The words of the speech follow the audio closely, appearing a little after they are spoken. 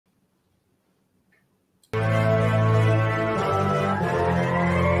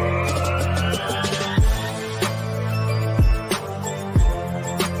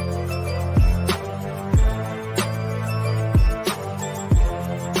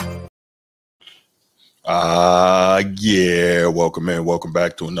Yeah. Welcome in. Welcome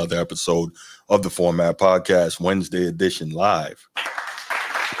back to another episode of the Format Podcast, Wednesday edition live.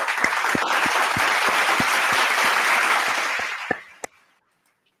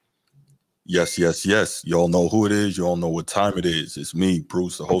 Yes. Y'all know who it is. Y'all know what time it is. It's me,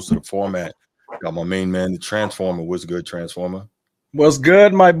 Bruce, the host of the Format. Got my main man, the Transformer. What's good, Transformer? What's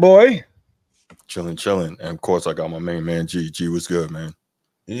good, my boy? Chilling. And of course, I got my main man, G. G, what's good, man?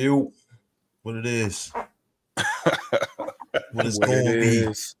 Yo, what it is? What it's going to be?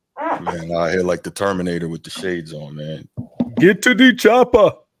 Man, I hear like the Terminator with the shades on, man. Get to the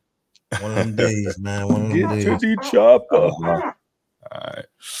chopper. One of them days, man. One of them days. Get to the chopper.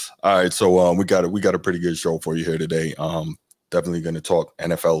 All right. So we got a pretty good show for you here today. Definitely going to talk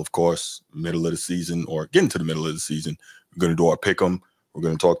NFL, of course, middle of the season or getting to the middle of the season. We're going to do our pick'em. We're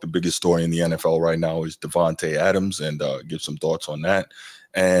going to talk the biggest story in the NFL right now is Davante Adams and give some thoughts on that.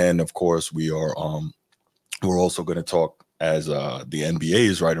 And of course, we're also going to talk as the NBA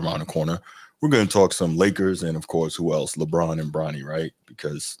is right around the corner. We're going to talk some Lakers and, of course, who else? LeBron and Bronny, right?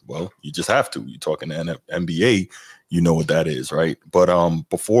 Because, well, you just have to. You're talking to NBA, you know what that is, right? But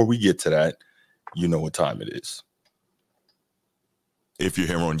before we get to that, you know what time it is. If you're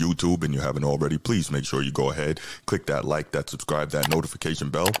here on YouTube and you haven't already, please make sure you go ahead, click that like, that subscribe, that notification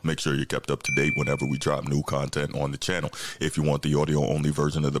bell. Make sure you're kept up to date whenever we drop new content on the channel. If you want the audio-only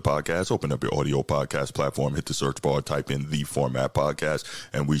version of the podcast, open up your audio podcast platform, hit the search bar, type in The Format Podcast,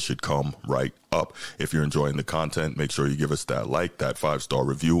 and we should come right up. If you're enjoying the content, make sure you give us that like, that 5-star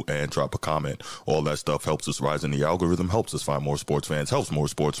review, and drop a comment. All that stuff helps us rise in the algorithm, helps us find more sports fans, helps more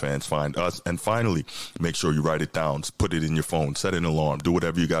sports fans find us. And finally, make sure you write it down, put it in your phone, set an alarm, do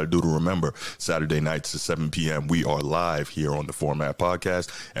whatever you got to do to remember. Saturday nights at 7 p.m. we are live here on the Format Podcast,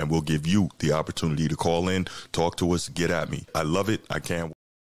 and we'll give you the opportunity to call in, talk to us, get at me. I love it. I can't wait.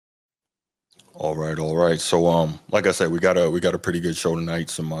 All right. So, like I said, we got a pretty good show tonight.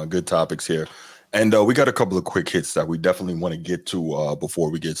 Some good topics here, and we got a couple of quick hits that we definitely want to get to before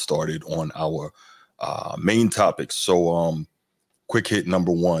we get started on our main topics. So, quick hit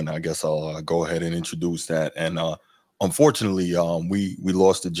number one. I guess I'll go ahead and introduce that. And unfortunately, we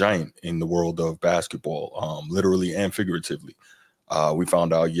lost a giant in the world of basketball, literally and figuratively. We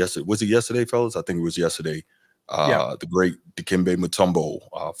found out yesterday. Was it yesterday, fellas? I think it was yesterday. The great Dikembe Mutombo,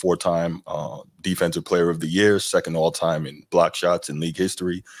 4-time Defensive Player of the Year, second all-time in block shots in league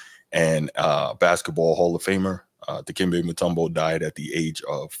history, and Basketball Hall of Famer. Dikembe Mutombo died at the age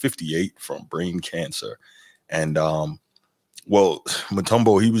of 58 from brain cancer. And, well,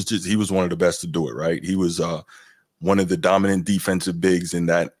 Mutombo, he was one of the best to do it, right? He was one of the dominant defensive bigs in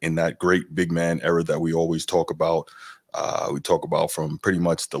that great big man era that we always talk about. We talk about from pretty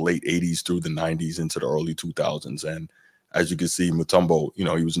much the late 80s through the 90s into the early 2000s. And as you can see, Mutombo,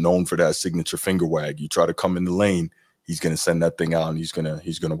 he was known for that signature finger wag. You try to come in the lane, he's going to send that thing out and he's going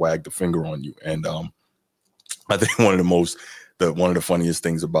to wag the finger on you. And I think one of the funniest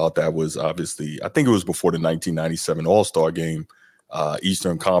things about that was obviously, I think it was before the 1997 All-Star game,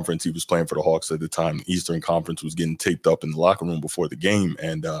 Eastern Conference. He was playing for the Hawks at the time. Eastern Conference was getting taped up in the locker room before the game.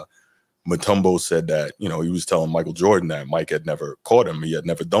 And Mutombo said that, he was telling Michael Jordan that Mike had never caught him. He had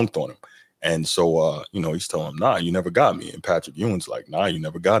never dunked on him. And so, he's telling him, nah, you never got me. And Patrick Ewing's like, nah, you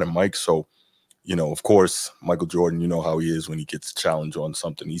never got him, Mike. So, of course, Michael Jordan, you know how he is when he gets challenged on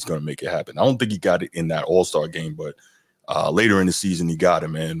something, he's going to make it happen. I don't think he got it in that All-Star game, but later in the season, he got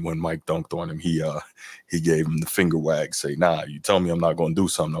him. And when Mike dunked on him, he gave him the finger wag, say, nah, you tell me I'm not going to do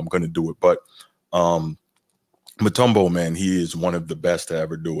something, I'm going to do it. But Mutombo, man, he is one of the best to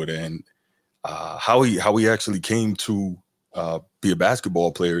ever do it. And how he actually came to be a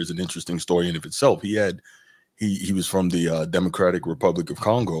basketball player is an interesting story in of itself. He was from the Democratic Republic of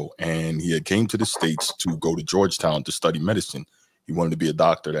Congo, and he had came to the States to go to Georgetown to study medicine. He wanted to be a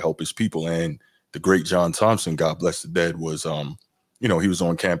doctor to help his people. And the great John Thompson, God bless the dead, was he was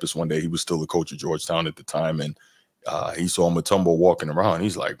on campus one day. He was still a coach at Georgetown at the time, and he saw Mutombo walking around.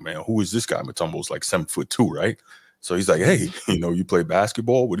 He's like, man, who is this guy? Mutombo's like 7'2", right? So he's like, hey, you play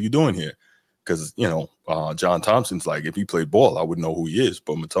basketball? What are you doing here? Because, John Thompson's like, if he played ball, I would know who he is.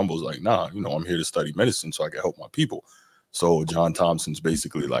 But Mutombo's like, nah, I'm here to study medicine so I can help my people. So John Thompson's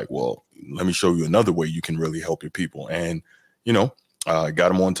basically like, well, let me show you another way you can really help your people. And,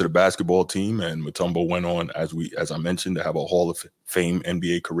 got him onto the basketball team. And Mutombo went on, as I mentioned, to have a Hall of Fame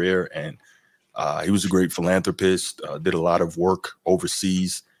NBA career. And he was a great philanthropist, did a lot of work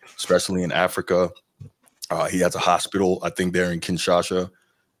overseas, especially in Africa. He has a hospital, I think, there in Kinshasa,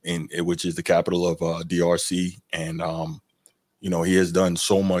 which is the capital of DRC. And, he has done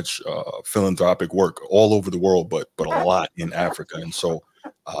so much philanthropic work all over the world, but a lot in Africa. And so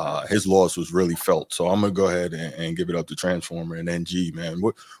his loss was really felt. So I'm gonna go ahead and give it up to Transformer. And then G, man,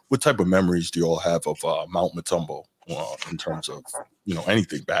 what type of memories do you all have of Mount Mutombo in terms of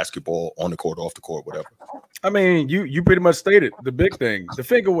anything basketball, on the court, off the court, whatever? I mean, you pretty much stated the big thing, the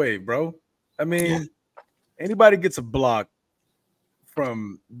finger wave, bro. I mean, anybody gets a block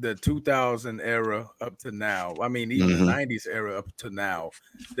from the 2000 era up to now. I mean, even the 90s era up to now,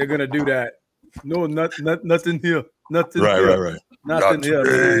 they're gonna do that. No, nothing here, nothing here, Right. nothing here,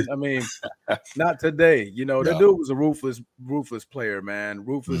 man. I mean, not today. The dude was a ruthless player, man.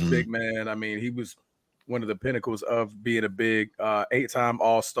 Ruthless big man. I mean, he was one of the pinnacles of being a big 8-time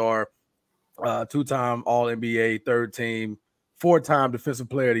All-Star, 2-time All-NBA, third team, 4-time Defensive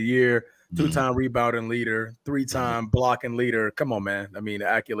Player of the Year, 2-time rebounding leader, 3-time blocking leader. Come on, man. I mean, the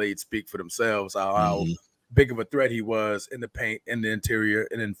accolades speak for themselves. How big of a threat he was in the paint, in the interior,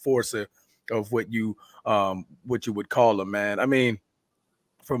 an enforcer of what you would call him, man. I mean,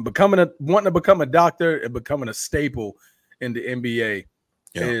 from wanting to become a doctor and becoming a staple in the NBA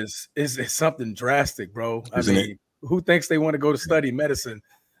is something drastic, bro. Isn't it? Who thinks they want to go to study medicine?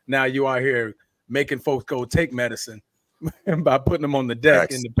 Now you are here making folks go take medicine by putting them on the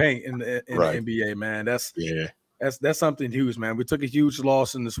deck in the paint in the NBA, man. That's something huge, man. We took a huge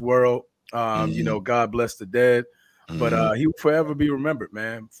loss in this world. God bless the dead, but he will forever be remembered,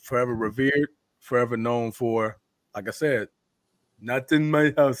 man. Forever revered, forever known for, like I said, not in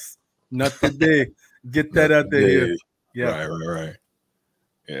my house, not today. Get that out there. Yeah, right.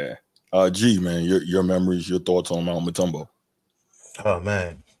 Yeah. G, man, your memories, your thoughts on Mount Mutombo. Oh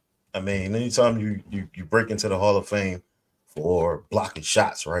man, I mean, anytime you break into the Hall of Fame for blocking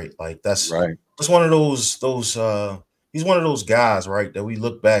shots, right? Like that's one of those he's one of those guys, right, that we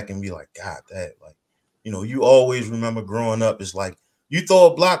look back and be like, God, that, like, you always remember growing up. It's like you throw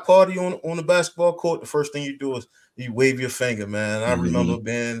a block party on the basketball court, the first thing you do is you wave your finger, man. I remember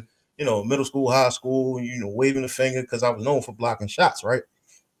being, middle school, high school, waving the finger because I was known for blocking shots, right?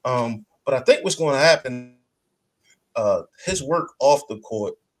 But I think what's going to happen, his work off the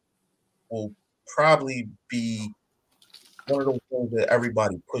court will probably be one of those things that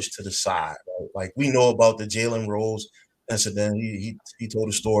everybody pushed to the side, right? Like, we know about the Jalen Rose incident. He told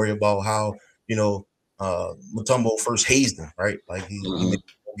a story about how, Mutombo first hazed him, right? Like he made him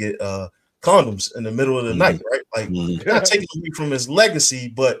get condoms in the middle of the night, right? Like, not taking away from his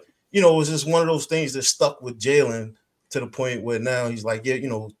legacy, but it was just one of those things that stuck with Jalen to the point where now he's like,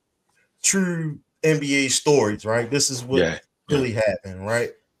 true NBA stories, right? This is what really happened,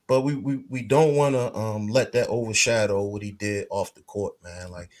 right? But we don't want to let that overshadow what he did off the court, man.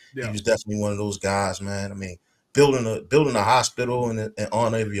 Like, he was definitely one of those guys, man. I mean, building a hospital in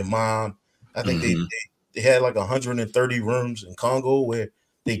honor of your mom. I think they had like 130 rooms in Congo where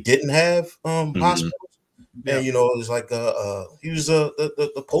they didn't have hospitals. And it was like he was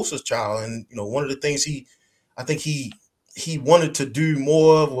the poster child. And one of the things I think he wanted to do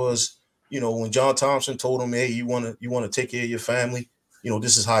more of was, when John Thompson told him, hey, you want to take care of your family,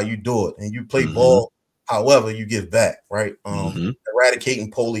 this is how you do it. And you play ball, however you give back, right?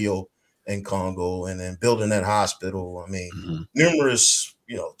 Eradicating polio in Congo and then building that hospital. I mean, numerous,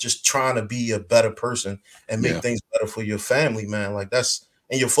 just trying to be a better person and make things better for your family, man. Like, that's,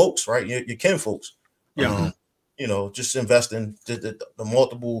 and your folks, right? Your kin folks. Just investing the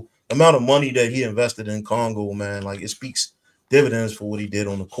multiple amount of money that he invested in Congo, man. Like, it speaks dividends for what he did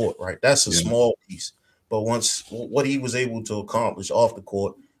on the court, right? That's a small piece. But once what he was able to accomplish off the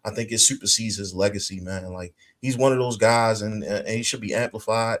court, I think it supersedes his legacy, man. Like, he's one of those guys, and he should be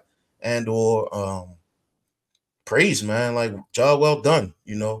amplified and or praised, man. Like, job well done,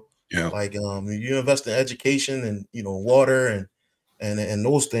 Like, you invest in education and water and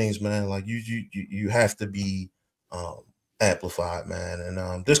those things, man. Like, you have to be amplified, man.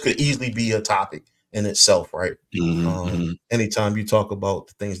 And this could easily be a topic in itself, right? Anytime you talk about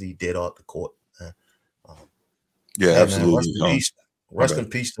the things that he did off the court. Absolutely. Man, rest in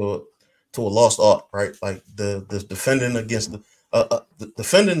peace to a lost art, right? Like the defending against the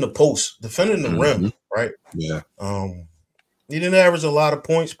defending the post, defending the rim, right? He didn't average a lot of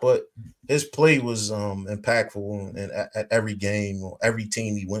points, but his play was impactful and at every game or every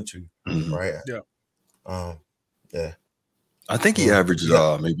team he went to, right? I think he averaged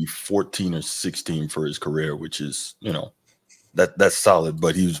maybe 14 or 16 for his career, which is, that's solid,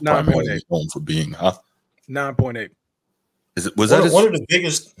 but he was primarily known for being 9.8. Was that one of the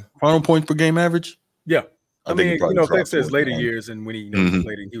biggest final point per game average? Yeah. I mean, that says later 9. years, and when he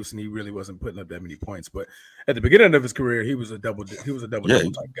played in Houston, he really wasn't putting up that many points. But at the beginning of his career, he was a double type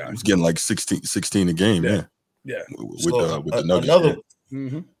guy. He was getting like 16 a game. Yeah. With the Nuggets.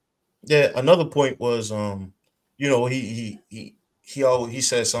 Another point was, he he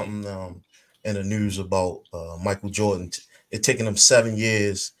said something in the news about Michael Jordan. It taking him 7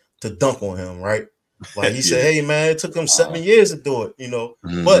 years to dunk on him, right? Like he said, hey man, it took him 7 years to do it, you know.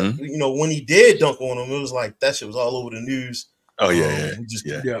 But you know, when he did dunk on him, it was like that shit was all over the news. Oh We just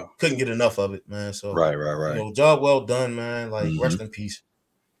couldn't get enough of it, man. So right. You know, job well done, man. Like rest in peace.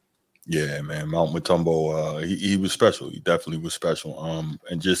 Yeah, man. Mount Mutombo, he was special. He definitely was special.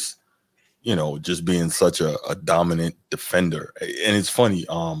 And just, you know, just being such a dominant defender. And it's funny.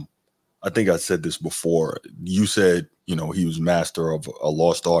 I think I said this before. You said, you know, he was master of a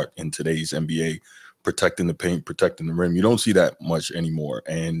lost art in today's NBA, protecting the paint, protecting the rim. You don't see that much anymore.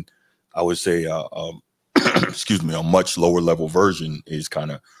 And I would say, excuse me, a much lower level version is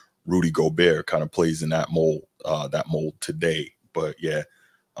kind of Rudy Gobert, kind of plays in that mold today. But yeah,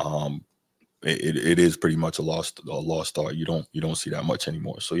 it is pretty much a lost art. You don't see that much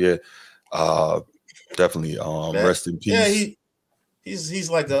anymore. So yeah, definitely rest in peace. Yeah, he's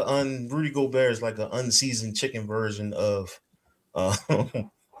like Rudy Gobert is like an unseasoned chicken version of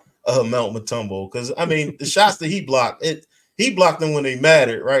Mount Mutombo. Because I mean, the shots that he blocked them when they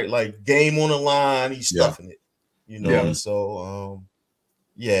mattered, right? Like game on the line, he's stuffing it, you know. And so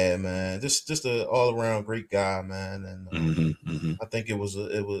yeah, man, just an all around great guy, man. And I think it was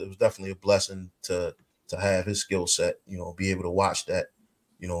definitely a blessing to have his skill set, you know, be able to watch that,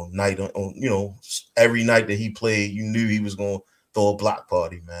 you know, night on, you know, every night that he played, you knew he was going to throw a block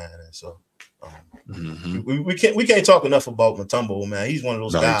party, man. And so we can't talk enough about Mutombo, man. He's one of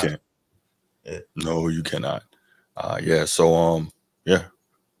those guys. You can't. Yeah. No, you cannot. Yeah. So yeah,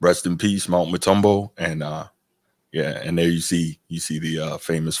 rest in peace, Mount Mutombo, and yeah, and there you see the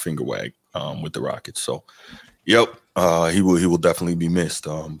famous finger wag with the Rockets. So yep, he will definitely be missed.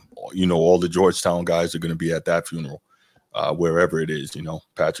 You know, all the Georgetown guys are going to be at that funeral, wherever it is. You know,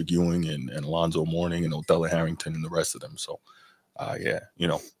 Patrick Ewing and Alonzo Mourning and Othello Harrington and the rest of them. So yeah, you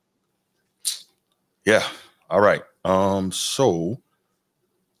know, yeah. All right. So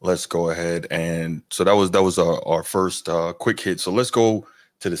let's go ahead, and so that was our first quick hit. So let's go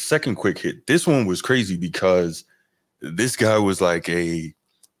to the second quick hit. This one was crazy because this guy was like a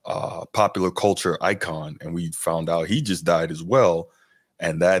popular culture icon, and we found out he just died as well,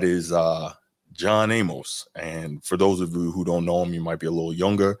 and that is John Amos. And for those of you who don't know him, you might be a little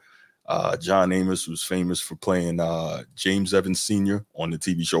younger. John Amos was famous for playing James Evans Sr. on the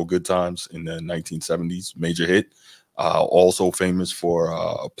TV show Good Times in the 1970s, major hit. Also famous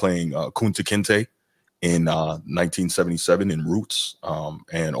for playing Kunta Kinte in 1977 in Roots,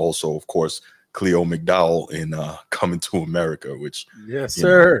 and also, of course, Cleo McDowell in Coming to America, which yes,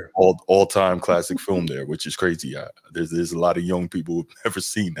 sir, all-time classic film there, which is crazy. There's a lot of young people who've never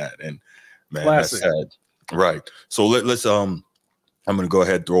seen that, and man, classic. That's sad. Right. So let's I'm gonna go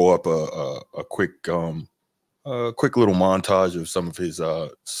ahead and throw up a quick little montage of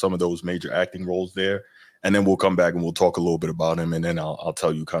some of those major acting roles there, and then we'll come back and we'll talk a little bit about him, and then I'll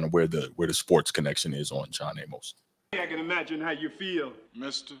tell you kind of where the sports connection is on John Amos. I can imagine how you feel,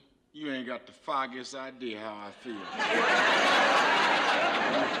 mister. You ain't got the foggiest idea how I feel.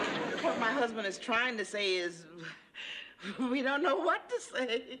 What my husband is trying to say is, we don't know what to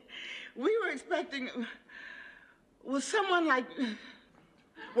say. We were expecting, well, someone like,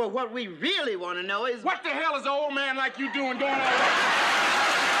 well, what we really want to know is, what the hell is an old man like you doing going all right?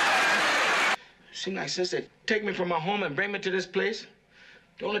 Seems like since they take me from my home and bring me to this place,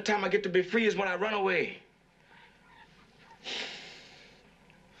 the only time I get to be free is when I run away.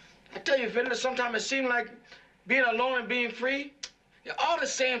 I tell you, Fiddler, sometimes it seems like being alone and being free, you're all the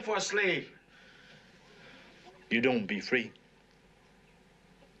same for a slave. You don't be free.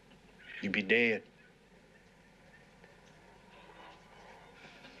 You be dead.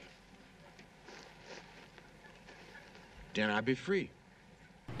 Then I be free.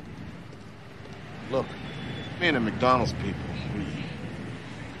 Look, me and the McDonald's people, we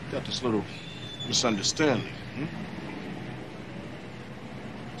got this little misunderstanding.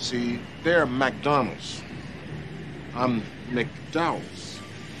 See, they're McDonald's. I'm McDowell's.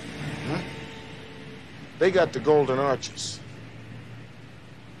 Huh? They got the golden arches.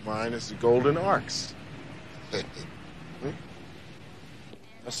 Mine is the golden arcs. Now,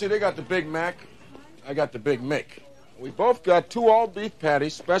 see, they got the Big Mac. I got the Big Mick. We both got 2 all-beef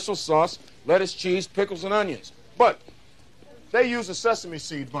patties, special sauce, lettuce, cheese, pickles, and onions. But they use a sesame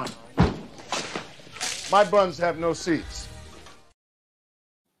seed bun. My buns have no seeds.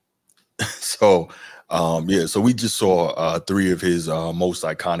 So, yeah, so we just saw 3 of his most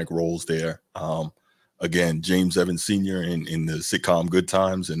iconic roles there. Again, James Evans Sr. in the sitcom Good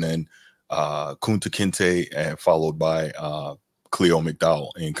Times, and then Kunta Kinte, and followed by Cleo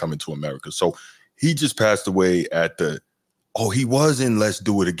McDowell in Coming to America. So he just passed away at the Oh, he was in Let's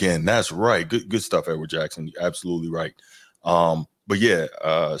Do It Again. That's right. Good stuff, Edward Jackson. You're absolutely right. But yeah,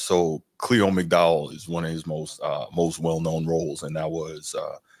 so Cleo McDowell is one of his most well-known roles, and that was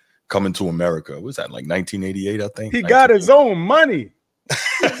Coming to America. What was that, like 1988, I think? He got his own money.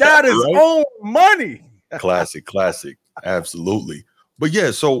 He got his own money. Classic. Absolutely. But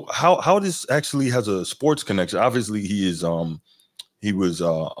yeah, so how this actually has a sports connection. Obviously, he was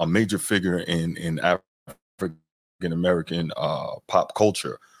a major figure in African American pop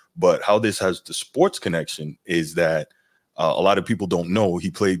culture. But how this has the sports connection is that a lot of people don't know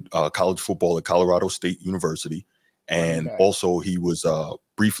he played college football at Colorado State University, and also he was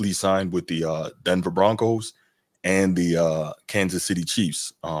briefly signed with the Denver Broncos and the Kansas City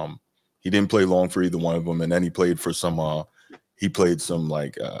Chiefs. He didn't play long for either one of them, and then he played for some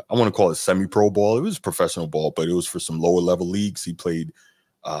like I want to call it semi-pro ball. It was professional ball, but it was for some lower level leagues. He played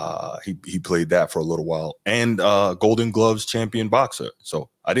he played that for a little while, and Golden Gloves champion boxer. So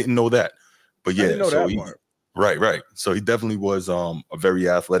I didn't know that, but yeah, right. So he definitely was a very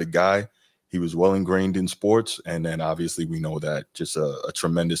athletic guy. He was well ingrained in sports, and then obviously we know that just a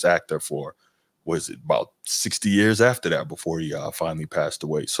tremendous actor for about 60 years after that before he finally passed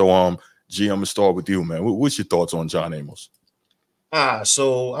away. So G, I'm gonna start with you, man. What's your thoughts on John Amos?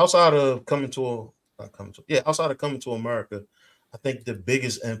 So outside of coming to America, I think the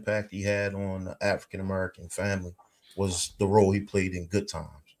biggest impact he had on the African American family was the role he played in Good Times,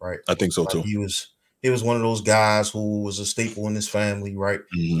 right? I think so too. He was one of those guys who was a staple in his family, right?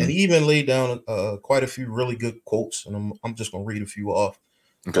 And he even laid down quite a few really good quotes, and I'm just gonna read a few off.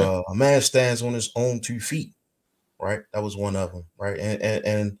 Okay. A man stands on his own 2 feet, right? That was one of them, right?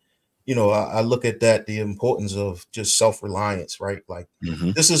 And you know, I look at that, the importance of just self-reliance, right? Like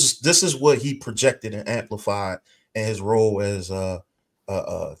this is what he projected and amplified in his role as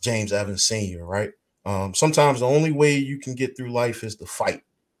James Evans Sr., right? Sometimes the only way you can get through life is to fight,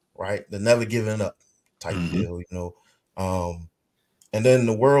 right? The never giving up type deal, you know. And then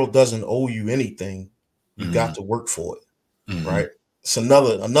the world doesn't owe you anything. You got to work for it, right? It's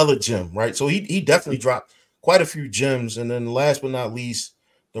another gem, right? So he definitely dropped quite a few gems. And then last but not least,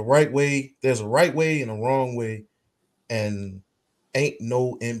 the right way, there's a right way and a wrong way, and ain't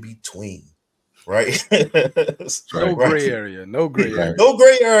no in between, right? No gray area, no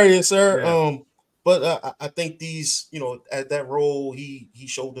gray area, sir. Yeah. But I think these, you know, at that role, he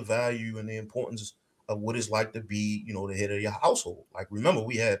showed the value and the importance of what it's like to be, you know, the head of your household. Like, remember,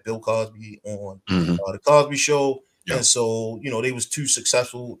 we had Bill Cosby on the Cosby Show, and so, you know, they was too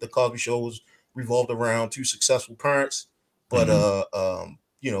successful. The Cosby Show was revolved around 2 successful parents, but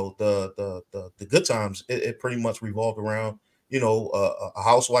you know, the Good Times, it pretty much revolved around, you know, a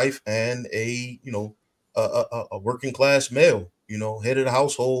housewife and a working class male, you know, head of the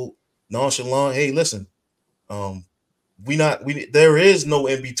household, nonchalant. Hey, listen, there is no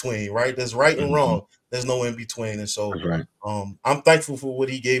in between, right? There's right and wrong. There's no in between, and so I'm thankful for what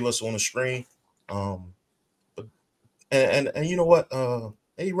he gave us on the screen. But you know what?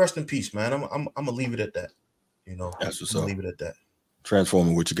 Hey, rest in peace, man. I'm gonna leave it at that. You know, that's what's up. Leave it at that.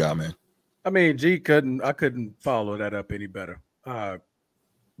 Transforming, what you got, man? I mean, I couldn't follow that up any better.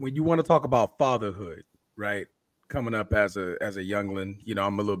 When you want to talk about fatherhood, right? Coming up as a youngling, you know,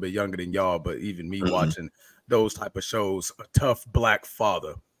 I'm a little bit younger than y'all, but even me watching those type of shows, a tough black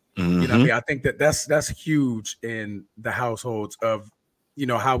father, you know what I mean? I think that's huge in the households of, you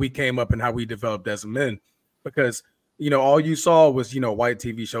know, how we came up and how we developed as men, because, you know, all you saw was, you know, white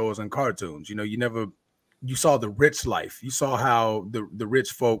TV shows and cartoons. You know, you saw the rich life. You saw how the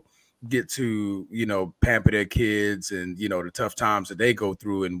rich folk get to, you know, pamper their kids and, you know, the tough times that they go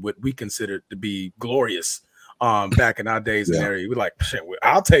through and what we consider to be glorious back in our days and area. We're like, shit,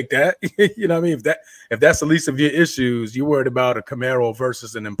 I'll take that. You know what I mean? If that's the least of your issues, you're worried about a Camaro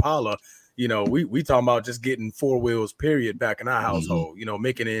versus an Impala. You know, we talking about just getting 4 wheels, period, back in our household, you know,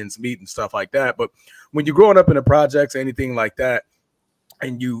 making ends meet and stuff like that. But when you're growing up in the projects, anything like that,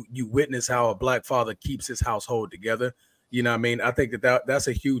 and you witness how a black father keeps his household together, you know what I mean? I think that's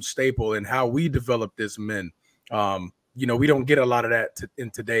a huge staple in how we develop as men. You know, we don't get a lot of that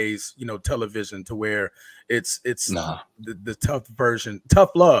in today's, you know, television, to where it's the tough version.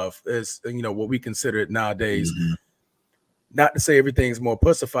 Tough love is, you know, what we consider it nowadays. Not to say everything's more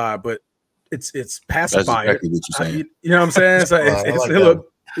pussified, but it's pacifier. That's exactly what you're saying. You know what I'm saying? So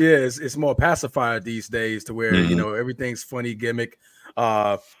it's more pacifier these days, to where, you know, everything's funny gimmick.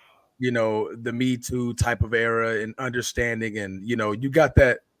 You know, the Me Too type of era and understanding, and, you know, you got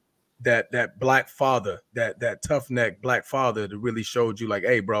that black father, that tough neck black father that really showed you, like,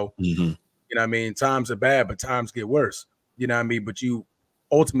 hey, bro, you know what I mean? Times are bad, but times get worse. You know what I mean? But you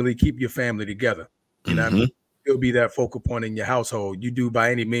ultimately keep your family together. You know what I mean? still be that focal point in your household. You do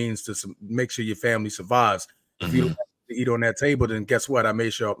by any means to make sure your family survives. If you don't have to eat on that table, then guess what? I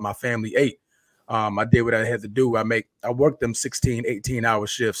made sure my family ate. I did what I had to do. I worked them 16, 18-hour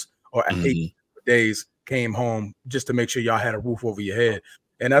shifts or 8 days, came home just to make sure y'all had a roof over your head.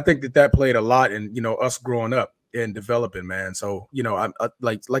 And I think that played a lot in, us growing up and developing, man. So, I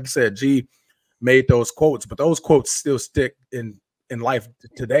like you said, G made those quotes, but those quotes still stick in life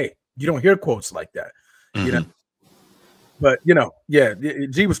today. You don't hear quotes like that, But yeah,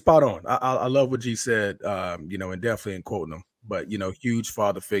 G was spot on. I love what G said, and definitely in quoting him. But huge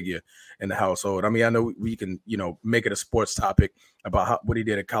father figure in the household. I mean, I know we can, make it a sports topic about what he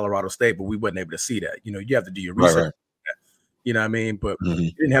did at Colorado State, but we wasn't able to see that. You have to do your research. Right. You know what I mean? But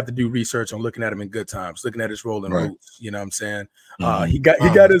you didn't have to do research on looking at him in good times, looking at his role in Roots. You know what I'm saying? He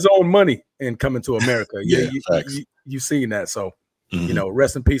got his own money in coming to America. You seen that. So,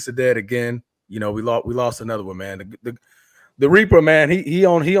 rest in peace to Dad again. We lost another one, man. The Reaper, man, he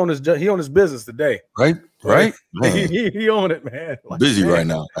on his business today. Right. Man. He on it, man. Like, busy right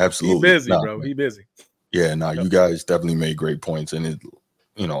now. Absolutely. He busy, bro. Man. He busy. Yeah, you guys definitely made great points. And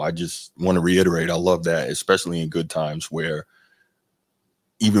I just want to reiterate, I love that, especially in good times where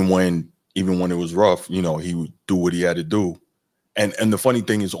even when it was rough, he would do what he had to do. And the funny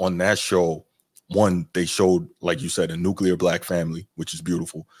thing is, on that show, one, they showed, like you said, a nuclear Black family, which is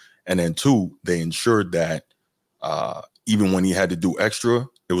beautiful. And then two, they ensured that even when he had to do extra,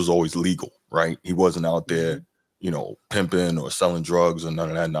 it was always legal, right? He wasn't out there, pimping or selling drugs or none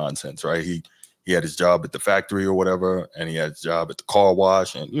of that nonsense, right? He had his job at the factory or whatever, and he had his job at the car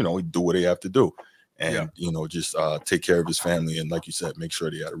wash, and he'd do what he have to do, and just take care of his family, and like you said, make sure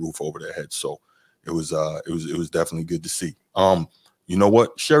they had a roof over their heads. So it was definitely good to see. You know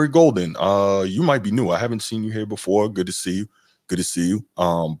what, Sherry Golden, you might be new. I haven't seen you here before. Good to see you.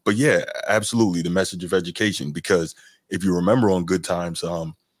 But yeah, absolutely, the message of education, because if you remember on Good Times,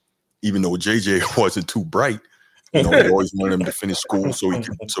 even though JJ wasn't too bright, he always wanted him to finish school so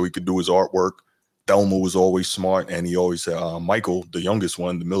he could do his artwork. Thelma was always smart, and he always said, Michael, the youngest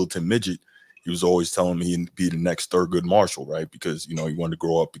one, the militant midget, he was always telling me he'd be the next Thurgood Marshall, right? Because he wanted to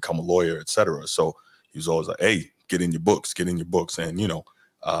grow up, become a lawyer, etc. So he was always like, hey, get in your books, and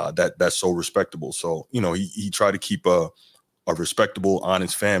that's so respectable. So he tried to keep a respectable,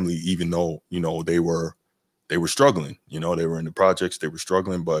 honest family, even though they were struggling. They were in the projects, they were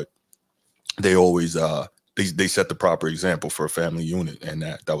struggling, but they always they set the proper example for a family unit, and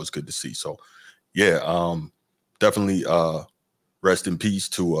that was good to see. So yeah, definitely rest in peace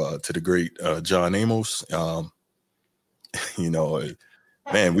to the great John Amos.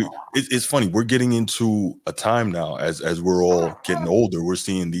 Man, it's funny, we're getting into a time now as we're all getting older, we're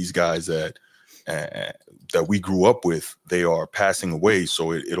seeing these guys that we grew up with, they are passing away.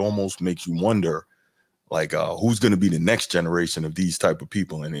 So it almost makes you wonder, like, who's going to be the next generation of these type of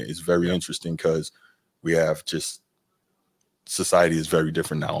people. And it's very interesting because we have just, society is very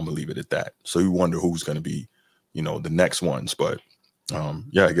different now. I'm gonna leave it at that. So you wonder who's going to be, the next ones. But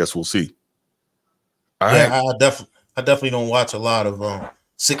yeah, I guess we'll see. All right. I definitely don't watch a lot of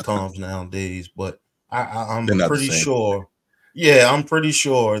sitcoms nowadays, but I'm pretty sure. Yeah, I'm pretty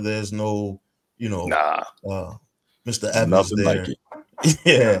sure there's no, Mr. Evans there. Like it.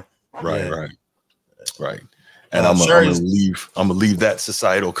 Yeah. Right. And I'm gonna leave that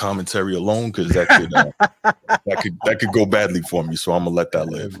societal commentary alone, because that could go badly for me. So I'm gonna let that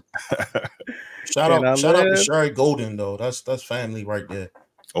live. Shout out to Sherry Golden, though. That's family right there.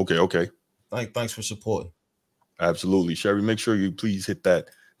 Okay. Thanks for supporting. Absolutely, Sherry. Make sure you please hit that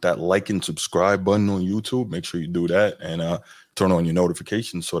like and subscribe button on YouTube. Make sure you do that, and turn on your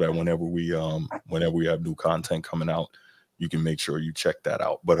notifications so that whenever we have new content coming out, you can make sure you check that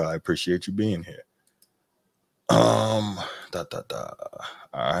out. But I appreciate you being here. All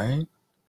right.